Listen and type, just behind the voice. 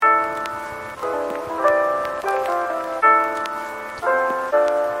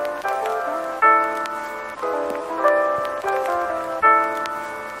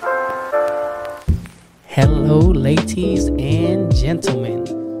ladies and gentlemen,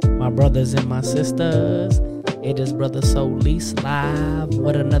 my brothers and my sisters, it is Brother Solis live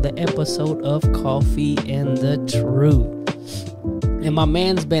with another episode of Coffee and the Truth. And my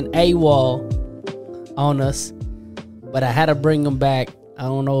man's been AWOL on us, but I had to bring him back. I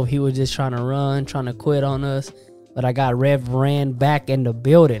don't know if he was just trying to quit on us, but I got Rev Rand back in the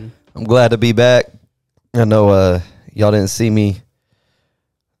building. I'm glad to be back. I know y'all didn't see me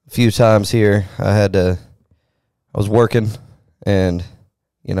a few times here. I was working, and,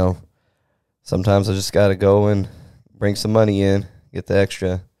 you know, sometimes I just got to go and bring some money in, get the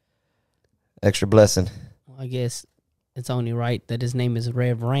extra blessing. Well, I guess it's only right that his name is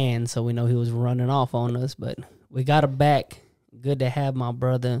Rev Rand, so we know he was running off on us, but we got him back. Good to have my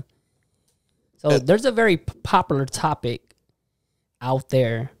brother. So there's a very popular topic out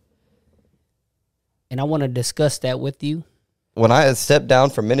there, and I want to discuss that with you. When I had stepped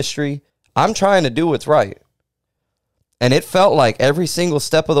down from ministry, I'm trying to do what's right. And it felt like every single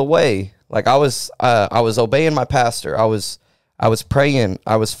step of the way, like I was obeying my pastor. I was praying,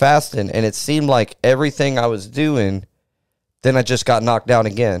 I was fasting, and it seemed like everything I was doing, then I just got knocked down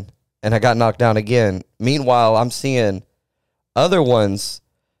again, and I got knocked down again. Meanwhile, I'm seeing other ones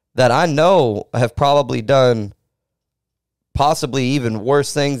that I know have probably done possibly even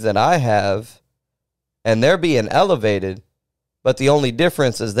worse things than I have, and they're being elevated, but the only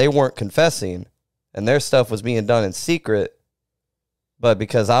difference is they weren't confessing, and their stuff was being done in secret. But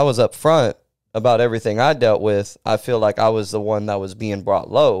because I was up front about everything I dealt with, I feel like I was the one that was being brought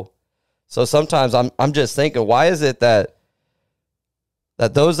low. So sometimes I'm just thinking, why is it that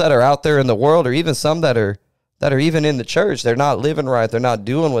those that are out there in the world, or even some that are even in the church, they're not living right, they're not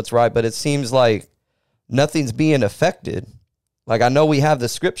doing what's right, but it seems like nothing's being affected. Like, I know we have the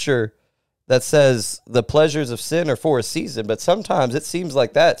scripture that says the pleasures of sin are for a season, but sometimes it seems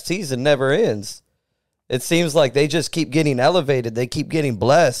like that season never ends. It seems like they just keep getting elevated. They keep getting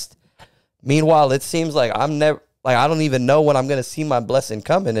blessed. Meanwhile, it seems like I don't even know when I'm going to see my blessing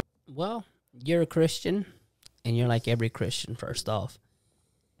coming. Well, you're a Christian, and you're like every Christian, first off.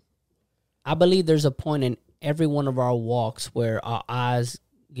 I believe there's a point in every one of our walks where our eyes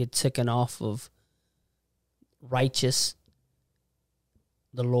get taken off of righteous,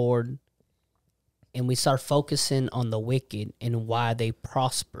 the Lord, and we start focusing on the wicked and why they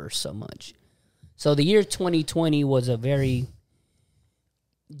prosper so much. So the year 2020 was a very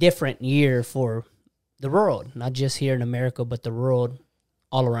different year for the world, not just here in America, but the world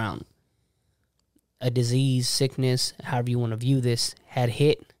all around. A disease, sickness, however you want to view this, had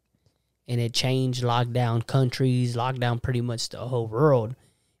hit, and it changed, locked down countries, locked down pretty much the whole world.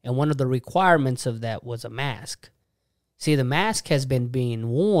 And one of the requirements of that was a mask. See, the mask has been being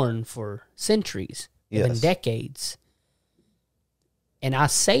worn for centuries, even decades. And I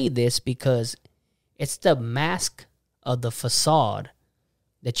say this because it's the mask of the facade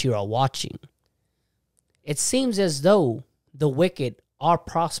that you are watching. It seems as though the wicked are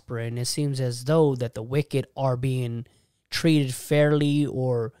prospering. It seems as though that the wicked are being treated fairly,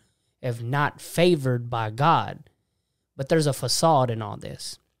 or if not favored by God. But there's a facade in all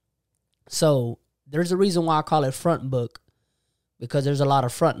this. So there's a reason why I call it front book, because there's a lot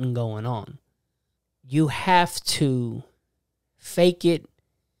of fronting going on. You have to fake it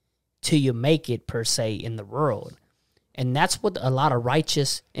till you make it, per se, in the world. And that's what a lot of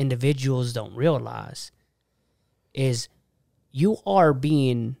righteous individuals don't realize, is you are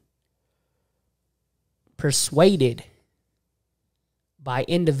being persuaded by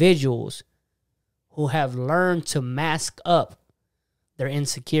individuals who have learned to mask up their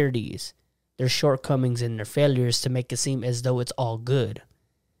insecurities, their shortcomings, and their failures to make it seem as though it's all good.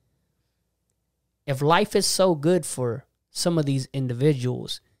 If life is so good for some of these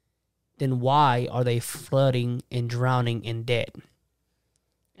individuals, then why are they flooding and drowning in debt?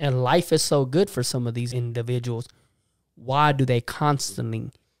 And life is so good for some of these individuals, why do they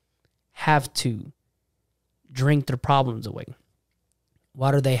constantly have to drink their problems away?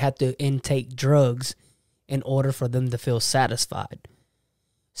 Why do they have to intake drugs in order for them to feel satisfied?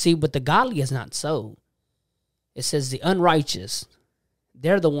 See, but the godly is not so. It says the unrighteous,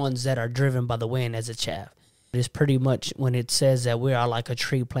 they're the ones that are driven by the wind as a chaff. It's pretty much when it says that we are like a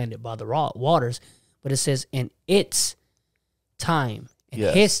tree planted by the waters, but it says in its time, in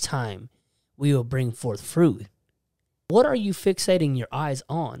his time, we will bring forth fruit. What are you fixating your eyes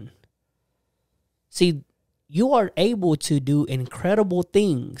on? See, you are able to do incredible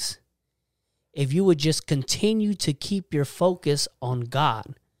things if you would just continue to keep your focus on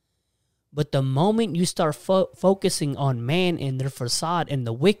God. But the moment you start focusing on man and their facade and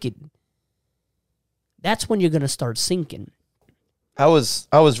the wicked, that's when you're going to start sinking. I was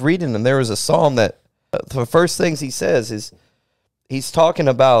reading, and there was a psalm that The first things he says is he's talking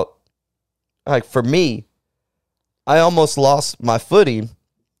about, like, for me, I almost lost my footing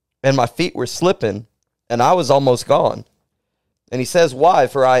and my feet were slipping and I was almost gone. And he says, why?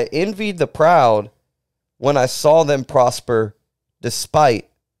 For I envied the proud when I saw them prosper despite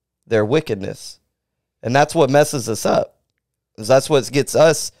their wickedness. And that's what messes us up. That's what gets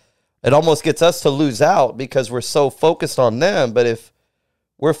us. It almost gets us to lose out because we're so focused on them. But if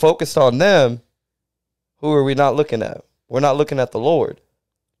we're focused on them, who are we not looking at? We're not looking at the Lord.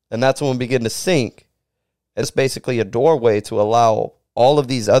 And that's when we begin to sink. It's basically a doorway to allow all of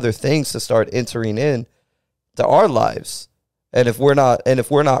these other things to start entering in to our lives. And if we're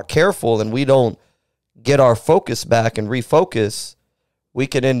not careful and we don't get our focus back and refocus, we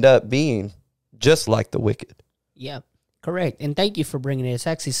could end up being just like the wicked. Yeah, correct. And thank you for bringing it. It's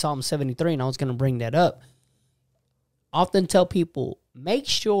actually Psalm 73, and I was going to bring that up. Often tell people, make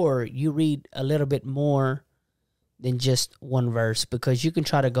sure you read a little bit more than just one verse, because you can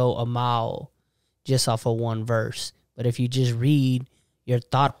try to go a mile just off of one verse. But if you just read, your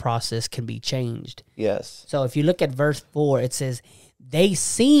thought process can be changed. Yes. So if you look at verse 4, it says, they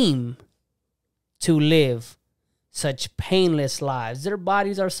seem to live such painless lives. Their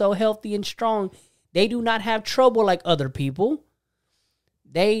bodies are so healthy and strong. They do not have trouble like other people.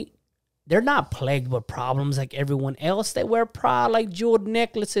 They're not plagued with problems like everyone else. They wear pride like jeweled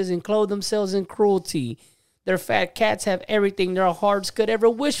necklaces and clothe themselves in cruelty. Their fat cats have everything their hearts could ever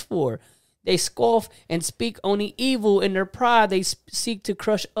wish for. They scoff and speak only evil. In their pride, they seek to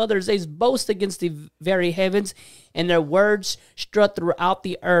crush others. They boast against the very heavens, and their words strut throughout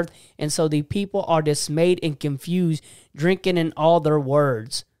the earth. And so the people are dismayed and confused, drinking in all their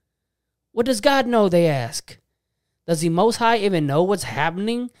words. What does God know, they ask? Does the Most High even know what's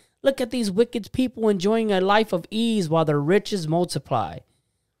happening? Look at these wicked people enjoying a life of ease while their riches multiply.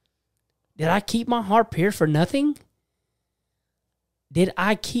 Did I keep my heart pure for nothing? Did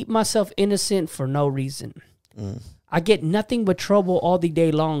I keep myself innocent for no reason? I get nothing but trouble all the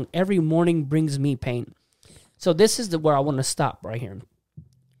day long. Every morning brings me pain. So this is where I want to stop right here.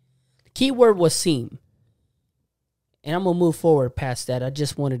 The key word was seem. And I'm going to move forward past that. I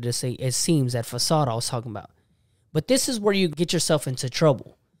just wanted to say it seems that facade I was talking about. But this is where you get yourself into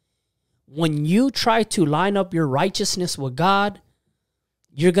trouble. When you try to line up your righteousness with God,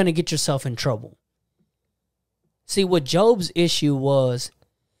 you're going to get yourself in trouble. See, what Job's issue was,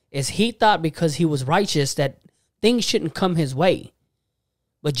 is he thought because he was righteous that things shouldn't come his way.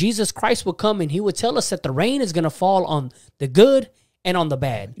 But Jesus Christ would come and he would tell us that the rain is going to fall on the good and on the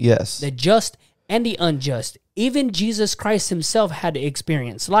bad. Yes. The just and the unjust. Even Jesus Christ himself had to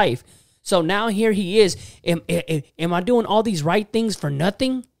experience life. So now here he is. Am I doing all these right things for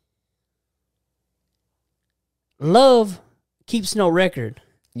nothing? Love keeps no record.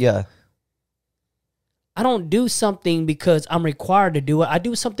 Yeah. I don't do something because I'm required to do it. I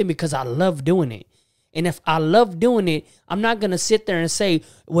do something because I love doing it. And if I love doing it, I'm not going to sit there and say,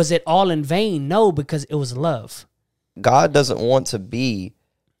 was it all in vain? No, because it was love. God doesn't want to be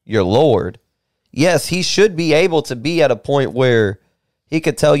your Lord. Yes, he should be able to be at a point where he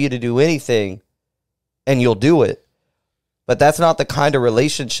could tell you to do anything and you'll do it. But that's not the kind of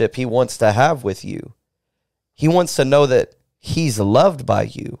relationship he wants to have with you. He wants to know that he's loved by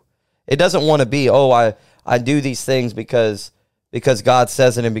you. It doesn't want to be, oh, I do these things because God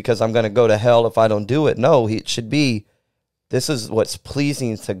says it and because I'm going to go to hell if I don't do it. No, it should be, this is what's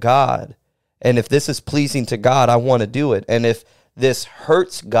pleasing to God. And if this is pleasing to God, I want to do it. And if this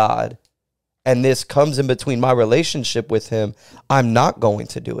hurts God and this comes in between my relationship with him, I'm not going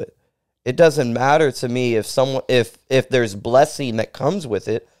to do it. It doesn't matter to me if there's blessing that comes with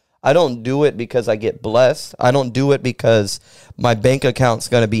it. I don't do it because I get blessed. I don't do it because my bank account's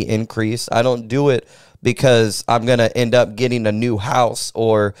going to be increased. I don't do it because I'm going to end up getting a new house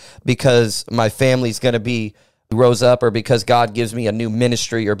or because my family's going to be rose up or because God gives me a new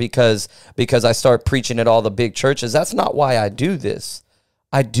ministry or because I start preaching at all the big churches. That's not why I do this.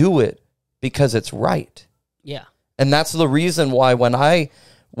 I do it because it's right. Yeah. And that's the reason why when I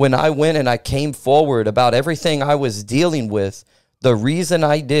went and I came forward about everything I was dealing with, the reason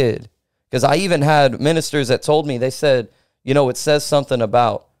I did, because I even had ministers that told me, they said, you know, it says something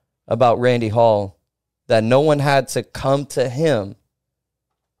about Randy Hall that no one had to come to him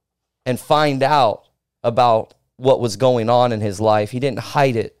and find out about what was going on in his life. He didn't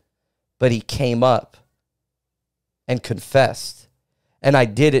hide it, but he came up and confessed. And I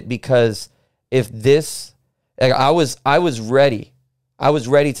did it because I was ready. I was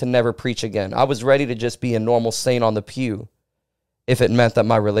ready to never preach again. I was ready to just be a normal saint on the pew if it meant that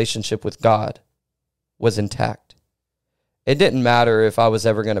my relationship with God was intact. It didn't matter if I was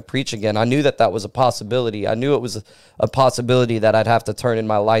ever going to preach again. I knew that that was a possibility. I knew it was a possibility that I'd have to turn in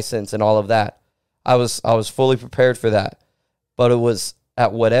my license and all of that. I was fully prepared for that. But it was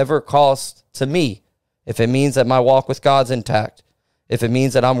at whatever cost to me. If it means that my walk with God's intact, if it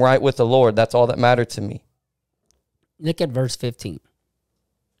means that I'm right with the Lord, that's all that mattered to me. Look at verse 15.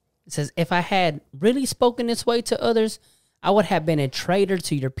 It says, if I had really spoken this way to others, I would have been a traitor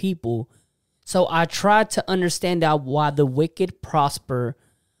to your people. So I tried to understand out why the wicked prosper,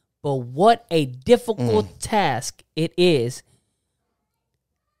 but what a difficult task it is.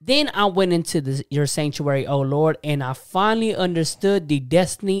 Then I went into your sanctuary, O Lord, and I finally understood the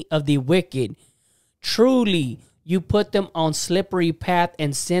destiny of the wicked. Truly, you put them on slippery path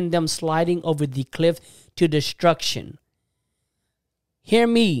and send them sliding over the cliff to destruction. Hear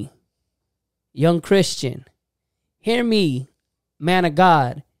me, young Christian. Hear me, man of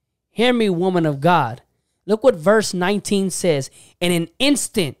God. Hear me, woman of God. Look what verse 19 says. In an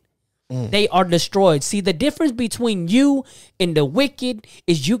instant, they are destroyed. See, the difference between you and the wicked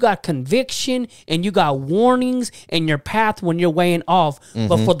is you got conviction and you got warnings in your path when you're weighing off.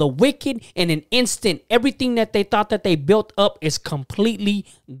 But for the wicked, in an instant, everything that they thought that they built up is completely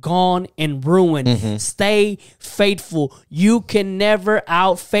gone and ruined. Stay faithful. You can never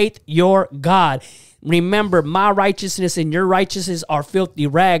outfaith your God. Remember, my righteousness and your righteousness are filthy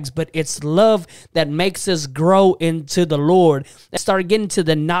rags, but it's love that makes us grow into the Lord. I started getting to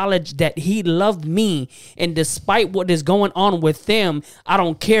the knowledge that he loved me, and despite what is going on with them, I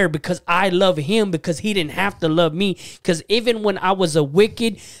don't care because I love him because he didn't have to love me. Because even when I was a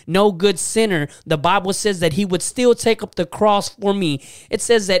wicked, no good sinner, the Bible says that he would still take up the cross for me. It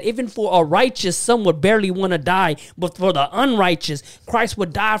says that even for a righteous, some would barely want to die, but for the unrighteous, Christ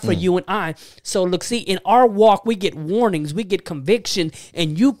would die for you and I. So look, see, in our walk, we get warnings, we get conviction,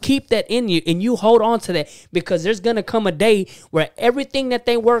 and you keep that in you and you hold on to that, because there's going to come a day where everything that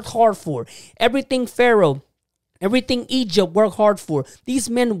they worked hard for, everything Pharaoh, everything Egypt worked hard for, these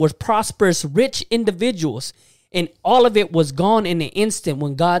men were prosperous, rich individuals, and all of it was gone in an instant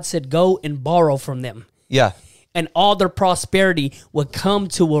when God said, go and borrow from them. Yeah. And all their prosperity would come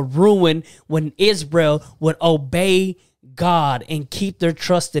to a ruin when Israel would obey God and keep their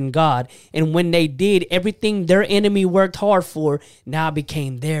trust in God. And when they did, everything their enemy worked hard for now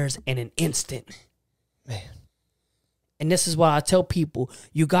became theirs in an instant. Man. And this is why I tell people,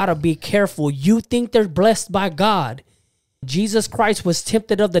 you got to be careful. You think they're blessed by God. Jesus Christ was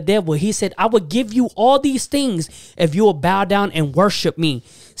tempted of the devil. He said, I will give you all these things if you will bow down and worship me.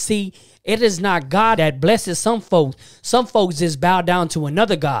 See, it is not God that blesses some folks. Some folks just bow down to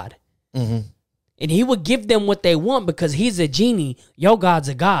another God. And he would give them what they want because he's a genie. Your God's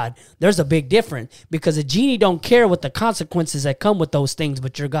a God. There's a big difference, because a genie don't care what the consequences that come with those things,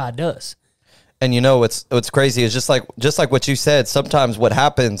 but your God does. And you know what's crazy is just like what you said. Sometimes what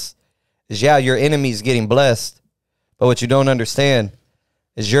happens is, yeah, your enemy's getting blessed, but what you don't understand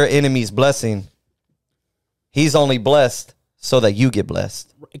is your enemy's blessing. He's only blessed so that you get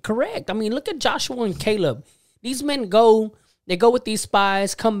blessed. Correct. I mean, look at Joshua and Caleb. These men go. They go with these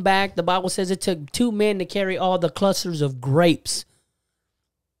spies, come back. The Bible says it took 2 men to carry all the clusters of grapes.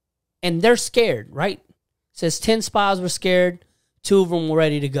 And they're scared, right? It says 10 spies were scared. 2 of them were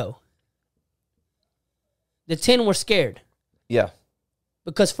ready to go. The 10 were scared. Yeah.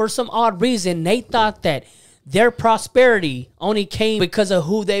 Because for some odd reason, they thought that their prosperity only came because of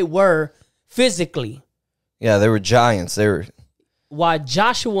who they were physically. Yeah, they were giants. While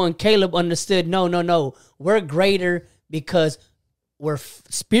Joshua and Caleb understood, no, we're greater because we're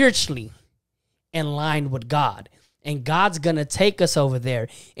spiritually in line with God. And God's going to take us over there.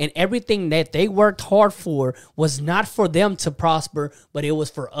 And everything that they worked hard for was not for them to prosper, but it was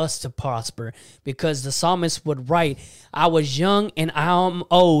for us to prosper. Because the psalmist would write, I was young and I am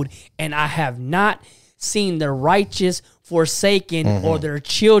old, and I have not seen the righteous forsaken or their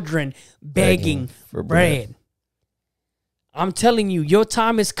children begging for bread. I'm telling you, your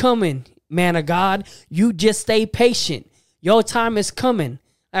time is coming, man of God. You just stay patient. Your time is coming.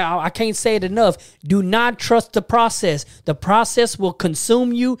 I can't say it enough. Do not trust the process. The process will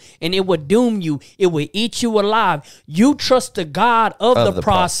consume you and it will doom you. It will eat you alive. You trust the God of the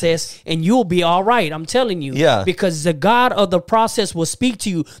process and you'll be all right. I'm telling you. Yeah. Because the God of the process will speak to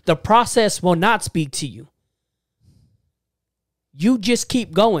you. The process will not speak to you. You just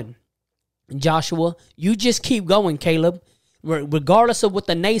keep going, Joshua. You just keep going, Caleb. Regardless of what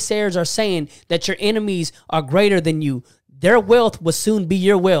the naysayers are saying, that your enemies are greater than you. Their wealth will soon be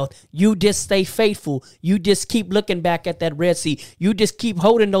your wealth. You just stay faithful. You just keep looking back at that Red Sea. You just keep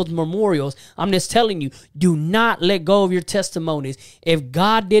holding those memorials. I'm just telling you, do not let go of your testimonies. If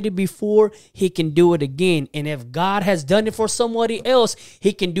God did it before, he can do it again. And if God has done it for somebody else,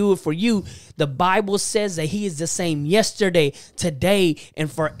 he can do it for you. The Bible says that he is the same yesterday, today,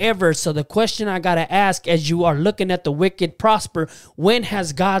 and forever. So the question I got to ask as you are looking at the wicked prosper, when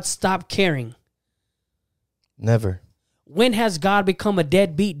has God stopped caring? Never. When has God become a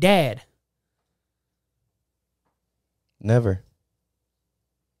deadbeat dad? Never.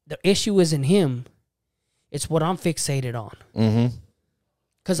 The issue isn't him. It's what I'm fixated on. Mm-hmm.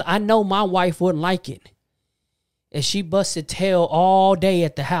 Because I know my wife wouldn't like it if she busted tail all day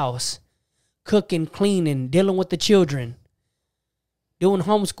at the house, cooking, cleaning, dealing with the children, doing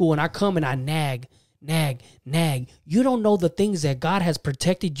homeschool, and I come and I nag. You don't know the things that God has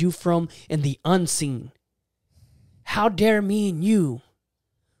protected you from in the unseen. How dare me and you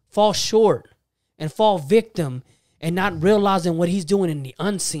fall short and fall victim and not realizing what he's doing in the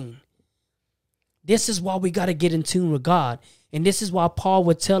unseen? This is why we got to get in tune with God. And this is why Paul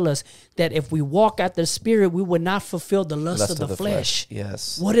would tell us that if we walk after the Spirit, we would not fulfill the lust of the flesh.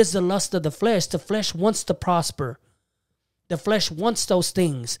 Yes. What is the lust of the flesh? The flesh wants to prosper. The flesh wants those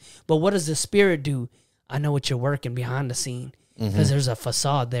things. But what does the Spirit do? I know what you're working behind the scene because there's a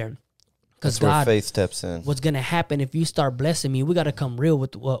facade there. Because God, faith steps in. What's going to happen if you start blessing me, we got to come real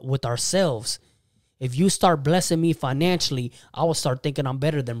with ourselves. If you start blessing me financially, I will start thinking I'm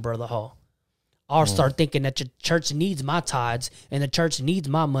better than Brother Hall. I'll start thinking that your church needs my tithes and the church needs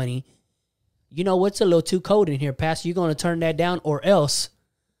my money. You know what's a little too cold in here, Pastor? You're going to turn that down or else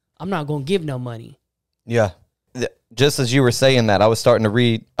I'm not going to give no money. Yeah. Just as you were saying that, I was starting to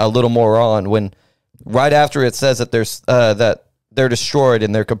read a little more on when right after it says that there's that they're destroyed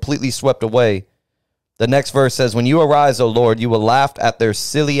and they're completely swept away. The next verse says, when you arise, O Lord, you will laugh at their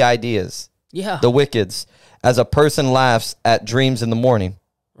silly ideas. Yeah. The wicked's, as a person laughs at dreams in the morning.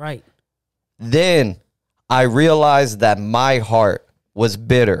 Right. Then I realized that my heart was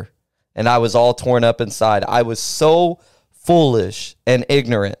bitter and I was all torn up inside. I was so foolish and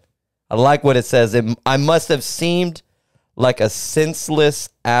ignorant. I like what it says. I must have seemed like a senseless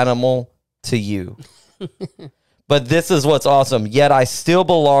animal to you. But this is what's awesome. Yet I still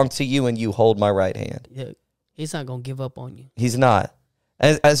belong to you and you hold my right hand. Yeah. He's not going to give up on you. He's not.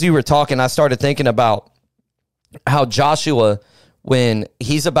 As you were talking, I started thinking about how Joshua, when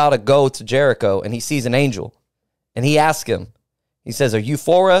he's about to go to Jericho and he sees an angel and he asks him, he says, are you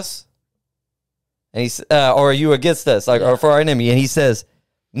for us? And he's, or are you against us? Like, or for our enemy? And he says,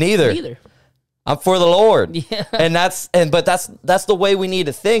 neither. I'm for the Lord. Yeah. But that's the way we need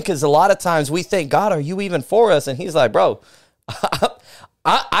to think, because a lot of times we think, God, are you even for us? And he's like, bro,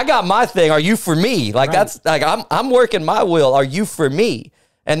 I got my thing. Are you for me? Like, right. That's like, I'm working my will. Are you for me?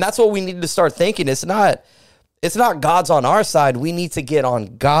 And that's what we need to start thinking. It's not God's on our side. We need to get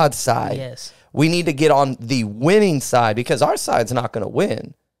on God's side. Yes. We need to get on the winning side, because our side's not going to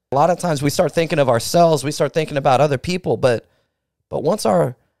win. A lot of times we start thinking of ourselves. We start thinking about other people. But once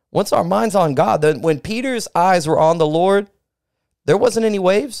our mind's on God, then when Peter's eyes were on the Lord, there wasn't any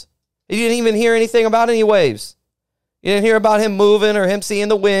waves. You didn't even hear anything about any waves. You didn't hear about him moving or him seeing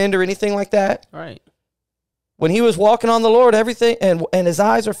the wind or anything like that. Right. When he was walking on the Lord, everything, and his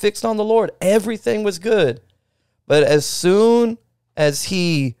eyes are fixed on the Lord, everything was good. But as soon as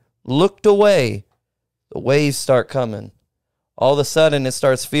he looked away, the waves start coming. All of a sudden, it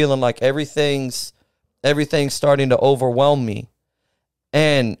starts feeling like everything's starting to overwhelm me.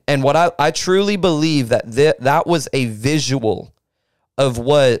 And what I truly believe that was a visual of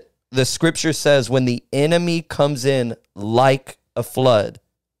what the scripture says when the enemy comes in like a flood.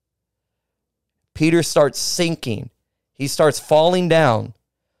 Peter starts sinking. He starts falling down.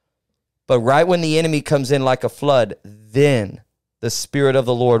 But right when the enemy comes in like a flood, then the Spirit of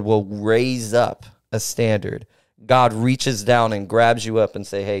the Lord will raise up a standard. God reaches down and grabs you up and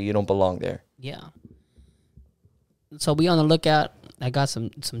say, hey, you don't belong there. Yeah. So be on the lookout. I got some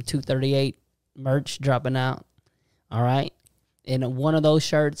 238 merch dropping out. All right. And one of those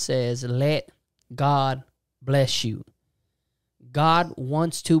shirts says, let God bless you. God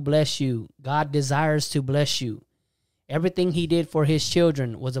wants to bless you. God desires to bless you. Everything he did for his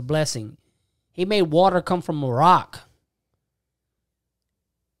children was a blessing. He made water come from a rock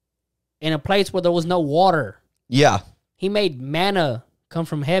in a place where there was no water. Yeah. He made manna come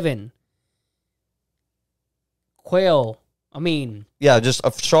from heaven. Quail. Yeah, just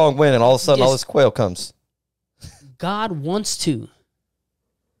a strong wind, and all of a sudden all this quail comes. God wants to.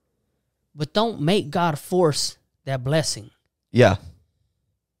 But don't make God force that blessing. Yeah.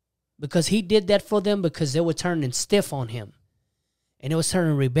 Because he did that for them because they were turning stiff on him. And it was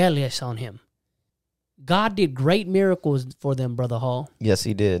turning rebellious on him. God did great miracles for them, Brother Hall. Yes,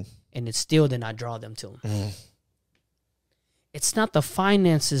 he did. And it still did not draw them to him. It's not the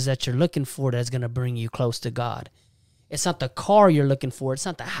finances that you're looking for that's going to bring you close to God. It's not the car you're looking for. It's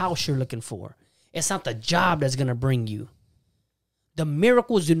not the house you're looking for. It's not the job that's going to bring you. The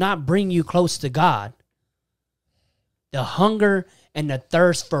miracles do not bring you close to God. The hunger and the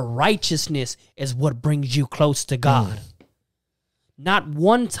thirst for righteousness is what brings you close to God. Not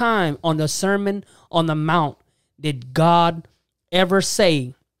one time on the Sermon on the Mount did God ever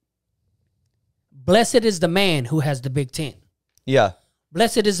say, blessed is the man who has the big tent. Yeah.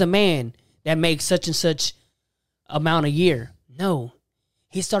 Blessed is the man that makes such and such amount a year. No.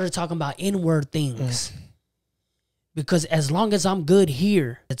 He started talking about inward things. Because as long as I'm good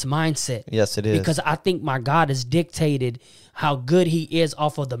here, it's mindset. Yes, it is. Because I think my God has dictated how good he is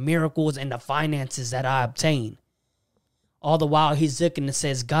off of the miracles and the finances that I obtain. All the while he's looking and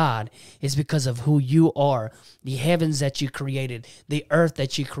says, God, it's because of who you are. The heavens that you created, the earth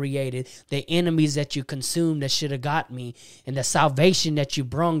that you created, the enemies that you consumed that should have got me, and the salvation that you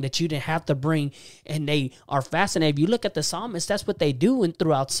brung that you didn't have to bring. And they are fascinated. If you look at the psalmists, that's what they do and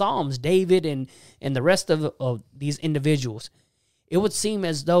throughout Psalms, David and the rest of these individuals. It would seem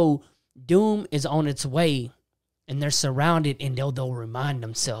as though doom is on its way and they're surrounded and they'll remind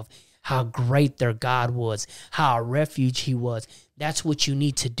themselves how great their God was, how a refuge he was. That's what you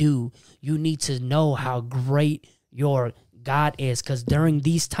need to do. You need to know how great your God is, because during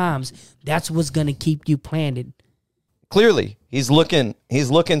these times, that's what's going to keep you planted. Clearly, he's looking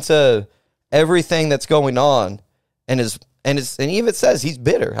to everything that's going on, and he even says he's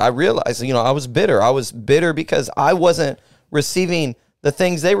bitter. I realize, I was bitter. I was bitter because I wasn't receiving the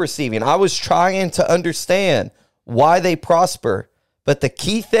things they were receiving. I was trying to understand why they prosper. But the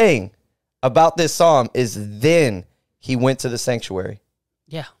key thing about this psalm is then he went to the sanctuary.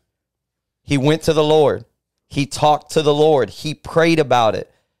 Yeah. He went to the Lord. He talked to the Lord. He prayed about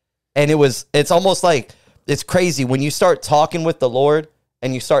it. And it's almost like, it's crazy. When you start talking with the Lord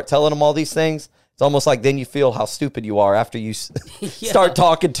and you start telling him all these things, it's almost like then you feel how stupid you are after you start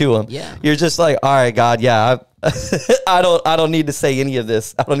talking to him. Yeah. You're just like, all right, God, yeah, I don't need to say any of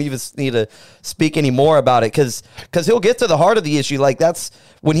this. I don't even need to speak any more about it because he'll get to the heart of the issue. Like, that's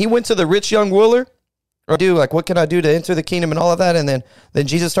when he went to the rich young ruler, what can I do to enter the kingdom and all of that? And then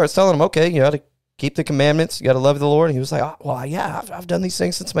Jesus starts telling him, okay, you got to keep the commandments. You got to love the Lord. And he was like, oh, well, yeah, I've done these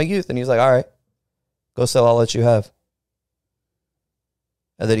things since my youth. And he's like, all right, go sell all that you have.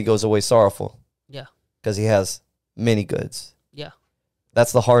 And then he goes away sorrowful. Yeah. Because he has many goods. Yeah.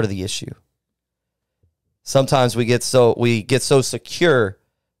 That's the heart of the issue. Sometimes we get so secure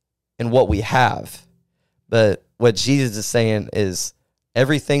in what we have. But what Jesus is saying is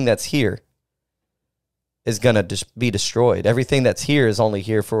everything that's here is going to be destroyed. Everything that's here is only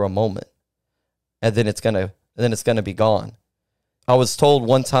here for a moment. And then it's going to be gone. I was told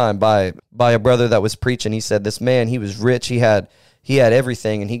one time by a brother that was preaching, he said this man, he was rich, he had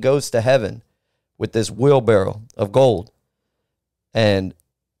everything, and he goes to heaven with this wheelbarrow of gold. And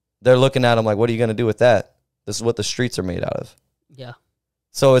they're looking at him like, what are you going to do with that? This is what the streets are made out of. Yeah.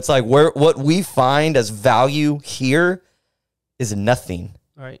 So it's like what we find as value here is nothing.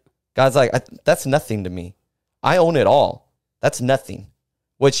 Right. God's like, that's nothing to me. I own it all. That's nothing.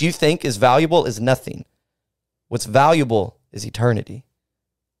 What you think is valuable is nothing. What's valuable is eternity.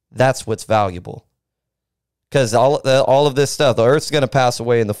 That's what's valuable. Because all of this stuff, the earth's going to pass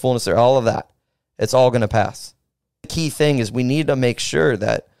away in the fullness of all of that. It's all going to pass. The key thing is we need to make sure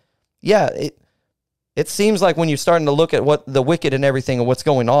that, yeah, it seems like when you're starting to look at what the wicked and everything and what's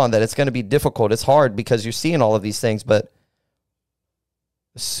going on, that it's going to be difficult. It's hard because you're seeing all of these things. But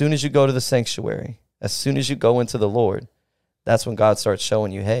as soon as you go to the sanctuary, as soon as you go into the Lord, that's when God starts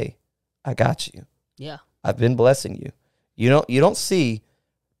showing you, hey, I got you. Yeah. I've been blessing you. You don't see.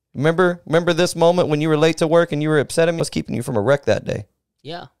 Remember this moment when you were late to work and you were upset at me? I was keeping you from a wreck that day.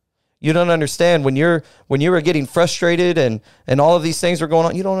 Yeah. You don't understand when you were getting frustrated and all of these things were going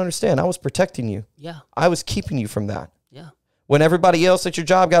on. You don't understand. I was protecting you. Yeah. I was keeping you from that. Yeah. When everybody else at your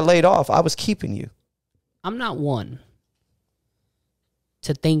job got laid off, I was keeping you. I'm not one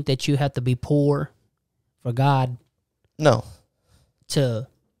to think that you have to be poor for God. No. To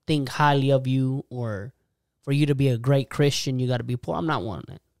think highly of you, or for you to be a great Christian, you got to be poor. I'm not one of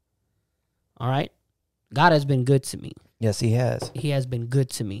that. All right? God has been good to me. Yes, he has. He has been good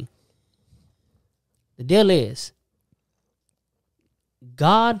to me. The deal is,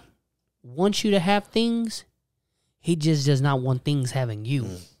 God wants you to have things. He just does not want things having you.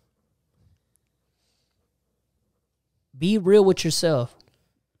 Be real with yourself.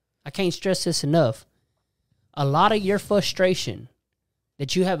 I can't stress this enough. A lot of your frustration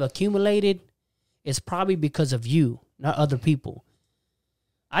that you have accumulated is probably because of you, not other people.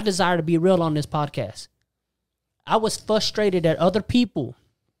 I desire to be real on this podcast. I was frustrated at other people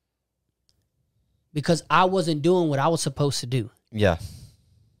because I wasn't doing what I was supposed to do. Yeah.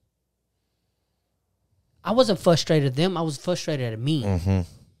 I wasn't frustrated at them. I was frustrated at me. Mm-hmm.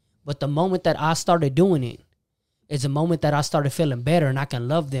 But the moment that I started doing it is the moment that I started feeling better, and I can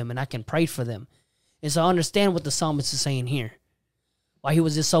love them and I can pray for them. And so I understand what the psalmist is saying here. Why he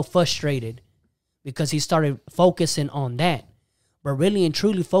was just so frustrated, because he started focusing on that. But really and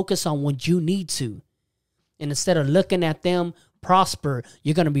truly focus on what you need to. And instead of looking at them prosper,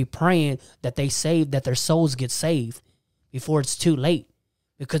 you're going to be praying that they save, that their souls get saved before it's too late.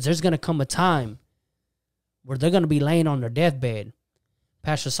 Because there's going to come a time where they're going to be laying on their deathbed.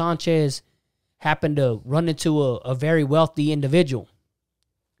 Pastor Sanchez happened to run into a very wealthy individual.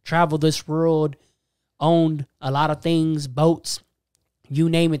 Traveled this world, owned a lot of things, boats, you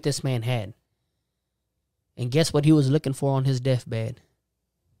name it, this man had. And guess what he was looking for on his deathbed?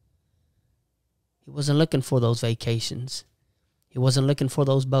 He wasn't looking for those vacations. He wasn't looking for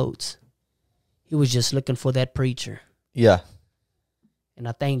those boats. He was just looking for that preacher. Yeah. And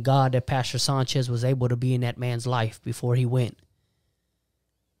I thank God that Pastor Sanchez was able to be in that man's life before he went.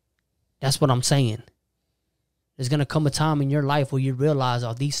 That's what I'm saying. There's going to come a time in your life where you realize,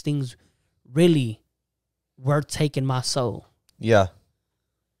 are these things really worth taking my soul? Yeah.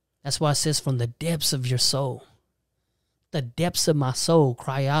 That's why it says, from the depths of your soul, the depths of my soul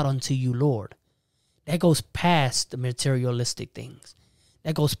cry out unto you, Lord. That goes past the materialistic things.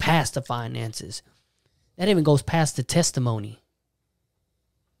 That goes past the finances. That even goes past the testimony.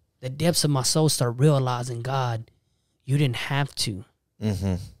 The depths of my soul start realizing, God, you didn't have to.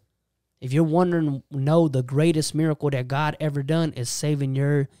 Mm-hmm. If you're wondering, no, the greatest miracle that God ever done is saving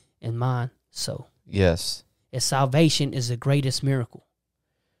your and mine soul. Yes. And salvation is the greatest miracle.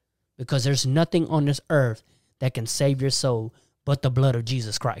 Because there's nothing on this earth that can save your soul but the blood of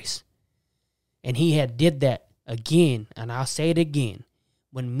Jesus Christ. And he had did that again, and I'll say it again,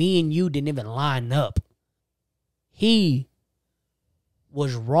 when me and you didn't even line up. He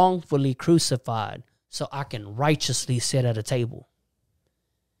was wrongfully crucified so I can righteously sit at a table.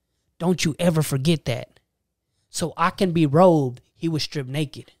 Don't you ever forget that. So I can be robed, he was stripped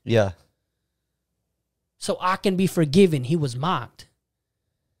naked. Yeah. So I can be forgiven, he was mocked.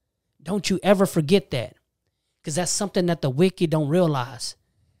 Don't you ever forget that. Because that's something that the wicked don't realize.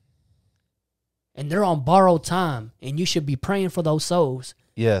 And they're on borrowed time. And you should be praying for those souls.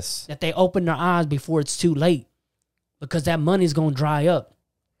 Yes. That they open their eyes before it's too late. Because that money's going to dry up.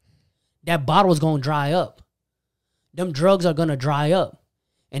 That bottle's going to dry up. Them drugs are going to dry up.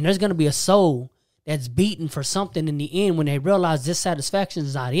 And there's going to be a soul that's beaten for something in the end when they realize dissatisfaction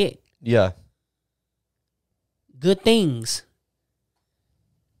is not it. Yeah. Good things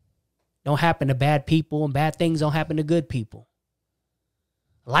don't happen to bad people, and bad things don't happen to good people.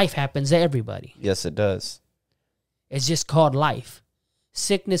 Life happens to everybody. Yes, it does. It's just called life.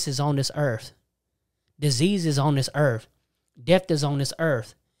 Sickness is on this earth. Disease is on this earth. Death is on this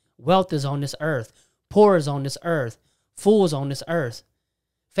earth. Wealth is on this earth. Poor is on this earth. Fool is on this earth.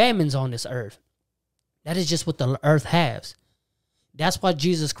 Famine's on this earth. That is just what the earth has. That's why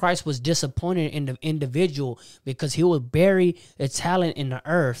Jesus Christ was disappointed in the individual, because he would bury a talent in the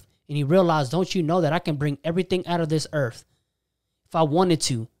earth. And he realized, don't you know that I can bring everything out of this earth? If I wanted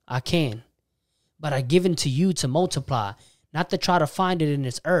to, I can. But I give it to you to multiply, not to try to find it in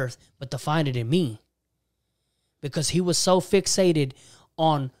this earth, but to find it in me. Because he was so fixated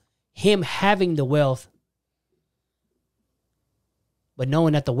on him having the wealth, but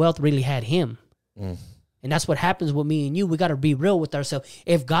knowing that the wealth really had him. Mm. And that's what happens with me and you. We got to be real with ourselves.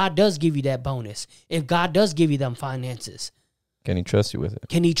 If God does give you that bonus, if God does give you them finances, can he trust you with it?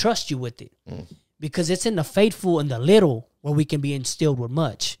 Can he trust you with it? Mm. Because it's in the faithful and the little where we can be instilled with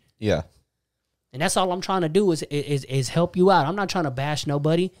much. Yeah. And that's all I'm trying to do is help you out. I'm not trying to bash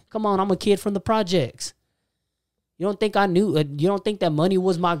nobody. Come on, I'm a kid from the projects. You don't think I knew? You don't think that money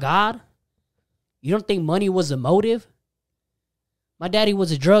was my God? You don't think money was the motive? My daddy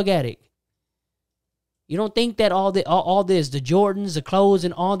was a drug addict. You don't think that all this, the Jordans, the clothes,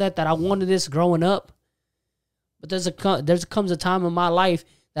 and all that I wanted this growing up? But there comes a time in my life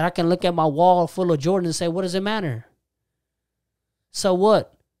that I can look at my wall full of Jordans and say, what does it matter? So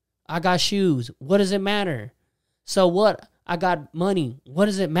what? I got shoes. What does it matter? So what? I got money. What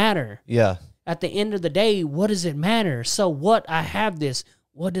does it matter? Yeah. At the end of the day, what does it matter? So what? I have this.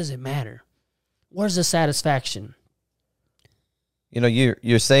 What does it matter? Where's the satisfaction? You know,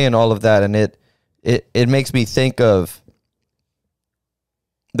 you're saying all of that, and it makes me think of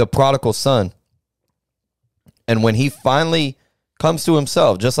the prodigal son. And when he finally comes to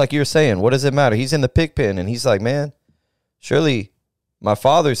himself, just like you're saying, what does it matter? He's in the pig pen and he's like, man, surely my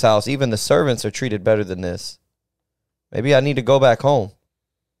father's house, even the servants are treated better than this. Maybe I need to go back home.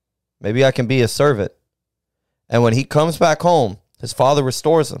 Maybe I can be a servant. And when he comes back home, his father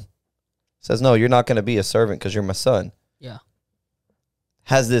restores him. Says, no, you're not going to be a servant because you're my son. Yeah.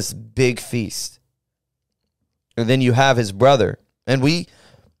 Has this big feast. And then you have his brother. And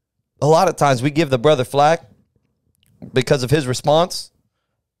a lot of times we give the brother flack because of his response,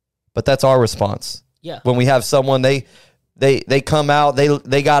 but that's our response. Yeah. When we have someone, they come out,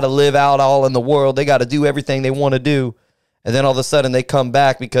 they got to live out all in the world. They got to do everything they want to do. And then all of a sudden they come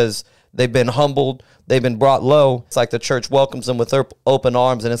back because they've been humbled. They've been brought low. It's like the church welcomes them with open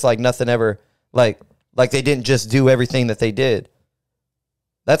arms. And it's like nothing ever, like they didn't just do everything that they did.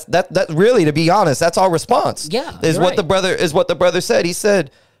 That's really, to be honest, that's our response. Yeah. Is what the brother said. He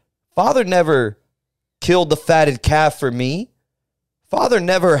said, Father never killed the fatted calf for me. Father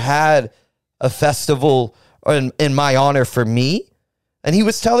never had a festival in my honor for me. And he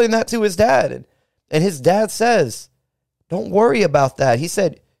was telling that to his dad. And his dad says, don't worry about that. He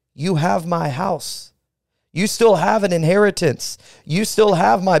said, you have my house. You still have an inheritance. You still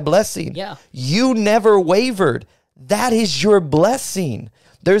have my blessing. Yeah. You never wavered. That is your blessing.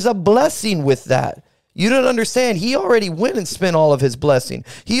 There's a blessing with that. You don't understand. He already went and spent all of his blessing.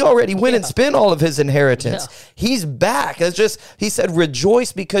 He already went and spent all of his inheritance. Yeah. He's back. It's just, he said,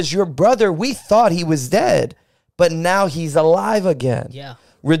 rejoice because your brother, we thought he was dead, but now he's alive again. Yeah.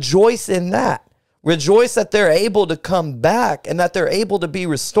 Rejoice in that. Rejoice that they're able to come back and that they're able to be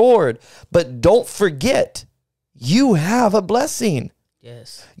restored. But don't forget, you have a blessing.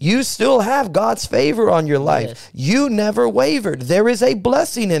 Yes. You still have God's favor on your life. Yes. You never wavered. There is a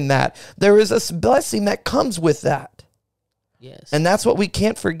blessing in that. There is a blessing that comes with that. Yes. And that's what we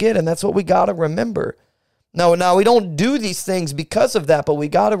can't forget, and that's what we got to remember. Now, we don't do these things because of that, but we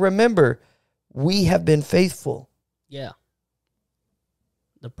got to remember we have been faithful. Yeah.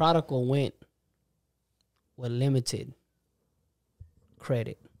 The prodigal went with limited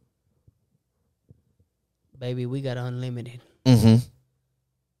credit. Baby, we got unlimited. Mm-hmm.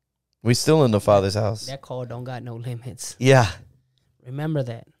 We still in the Father's house. That car don't got no limits. Yeah. Remember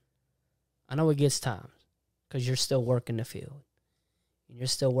that. I know it gets times because you're still working the field. And you're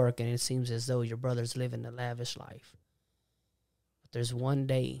still working. It seems as though your brother's living a lavish life. But there's one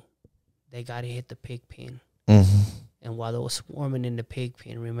day they got to hit the pig pen. Mm-hmm. And while they were swarming in the pig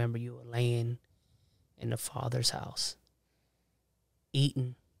pen, remember you were laying in the Father's house,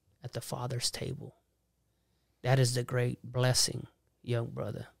 eating at the Father's table. That is the great blessing, young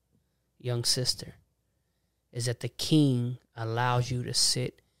brother, young sister, is that the King allows you to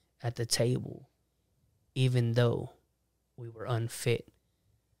sit at the table even though we were unfit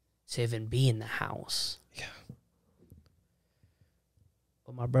to even be in the house. Yeah.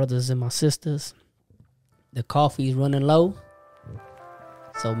 But my brothers and my sisters, the coffee's running low,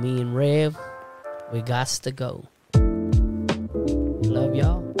 so me and Rev, we gots to go. Love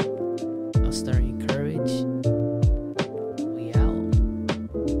y'all.